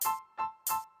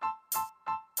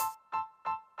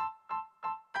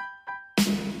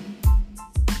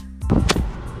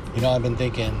I've been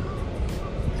thinking,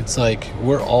 it's like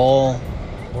we're all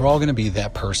going to be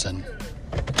that person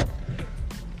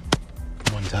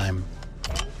one time.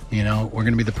 We're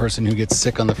going to be the person who gets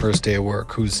sick on the first day of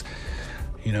work, who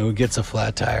gets a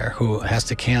flat tire, who has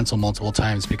to cancel multiple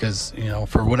times because,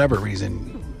 for whatever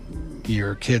reason,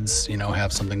 your kids,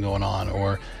 have something going on,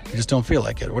 or you just don't feel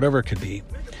like it, whatever it could be.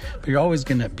 But you're always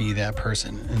going to be that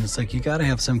person. And it's like, you got to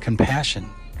have some compassion.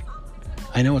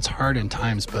 I know it's hard in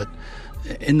times, but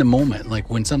in the moment, like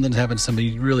when something's happened to somebody,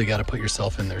 you really got to put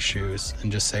yourself in their shoes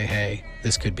and just say, hey,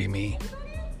 this could be me.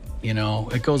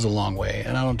 It goes a long way.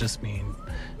 And I don't just mean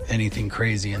anything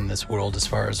crazy in this world as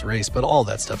far as race, but all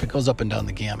that stuff. It goes up and down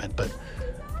the gamut. But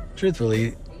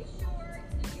truthfully,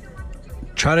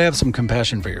 try to have some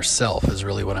compassion for yourself is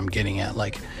really what I'm getting at.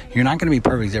 Like, you're not going to be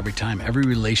perfect every time. Every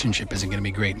relationship isn't going to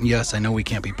be great. And yes, I know we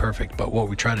can't be perfect, but what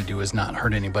we try to do is not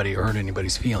hurt anybody or hurt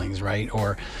anybody's feelings, right?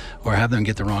 Or have them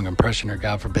get the wrong impression, or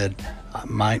God forbid,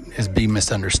 be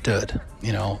misunderstood.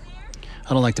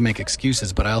 I don't like to make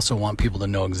excuses, but I also want people to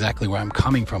know exactly where I'm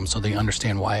coming from so they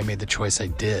understand why I made the choice I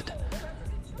did.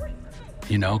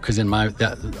 Because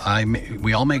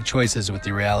we all make choices with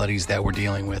the realities that we're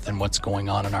dealing with and what's going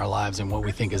on in our lives and what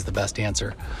we think is the best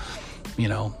answer.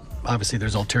 Obviously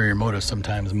there's ulterior motives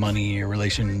sometimes, money or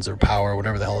relations or power,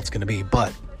 whatever the hell it's going to be.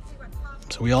 But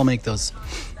so we all make those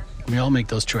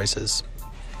choices,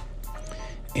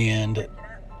 and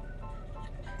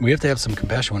we have to have some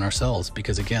compassion on ourselves,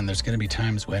 because again, there's going to be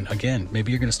times when, again,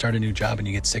 maybe you're going to start a new job and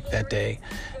you get sick that day.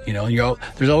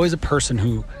 There's always a person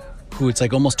who it's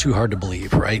like almost too hard to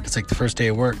believe, right? It's like the first day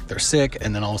of work, they're sick,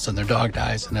 and then all of a sudden their dog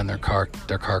dies, and then their car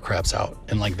craps out.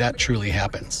 And like, that truly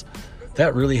happens.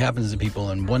 That really happens to people,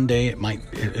 and one day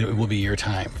it will be your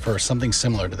time for something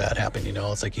similar to that happen.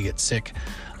 It's like you get sick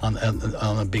on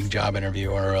a big job interview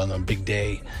or on a big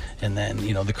day, and then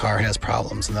the car has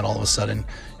problems, and then all of a sudden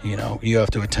you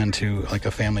have to attend to like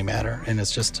a family matter, and it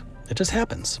just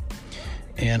happens.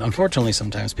 And unfortunately,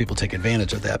 sometimes people take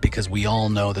advantage of that, because we all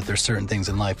know that there's certain things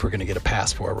in life we're going to get a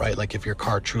pass for, right? Like if your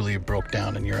car truly broke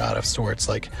down and you're out of sorts,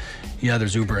 like, yeah,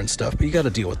 there's Uber and stuff, but you got to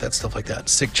deal with that stuff like that.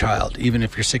 Sick child, even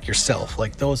if you're sick yourself,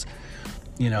 like those,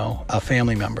 a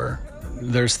family member,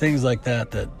 there's things like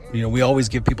that we always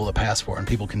give people a pass for, and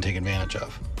people can take advantage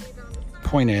of.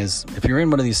 Point is, if you're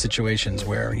in one of these situations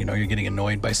where, you're getting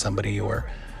annoyed by somebody, or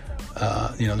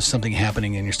there's something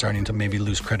happening and you're starting to maybe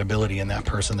lose credibility in that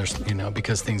person,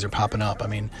 because things are popping up. I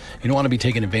mean, you don't want to be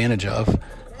taken advantage of,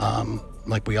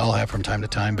 like we all have from time to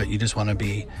time, but you just want to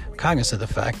be cognizant of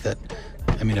the fact that,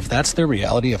 if that's their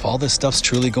reality, if all this stuff's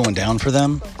truly going down for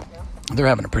them, they're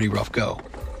having a pretty rough go,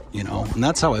 and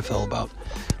that's how I feel about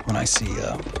when I see,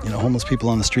 homeless people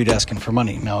on the street asking for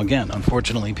money. Now, again,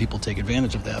 unfortunately, people take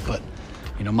advantage of that, but,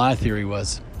 my theory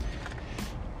was,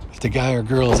 if the guy or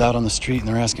girl is out on the street and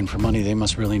they're asking for money, they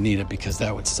must really need it, because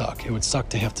that would suck. It would suck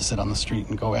to have to sit on the street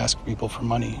and go ask people for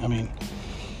money.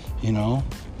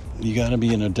 You got to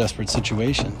be in a desperate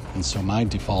situation. And so my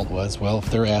default was, well, if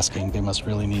they're asking, they must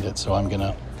really need it. So I'm going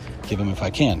to give them if I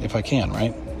can,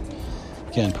 right?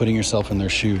 Again, putting yourself in their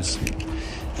shoes.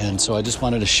 And so I just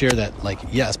wanted to share that, like,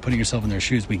 yes, putting yourself in their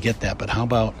shoes, we get that. But how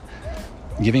about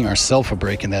giving ourselves a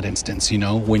break in that instance,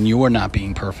 when you're not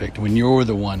being perfect, when you're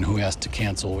the one who has to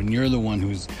cancel, when you're the one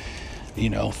who's,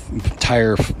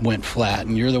 tire went flat,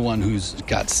 and you're the one who's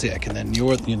got sick, and then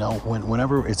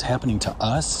whenever it's happening to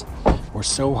us, we're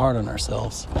so hard on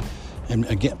ourselves. And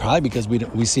again, probably because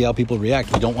we see how people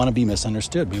react. We don't want to be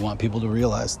misunderstood. We want people to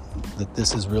realize that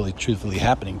this is really truthfully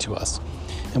happening to us,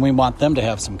 and we want them to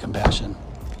have some compassion.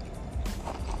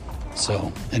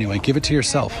 So anyway, give it to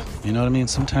yourself. You know what I mean?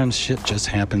 Sometimes shit just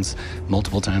happens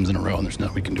multiple times in a row, and there's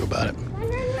nothing we can do about it.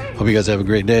 Hope you guys have a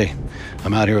great day.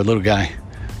 I'm out here with little guy.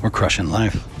 We're crushing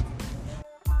life.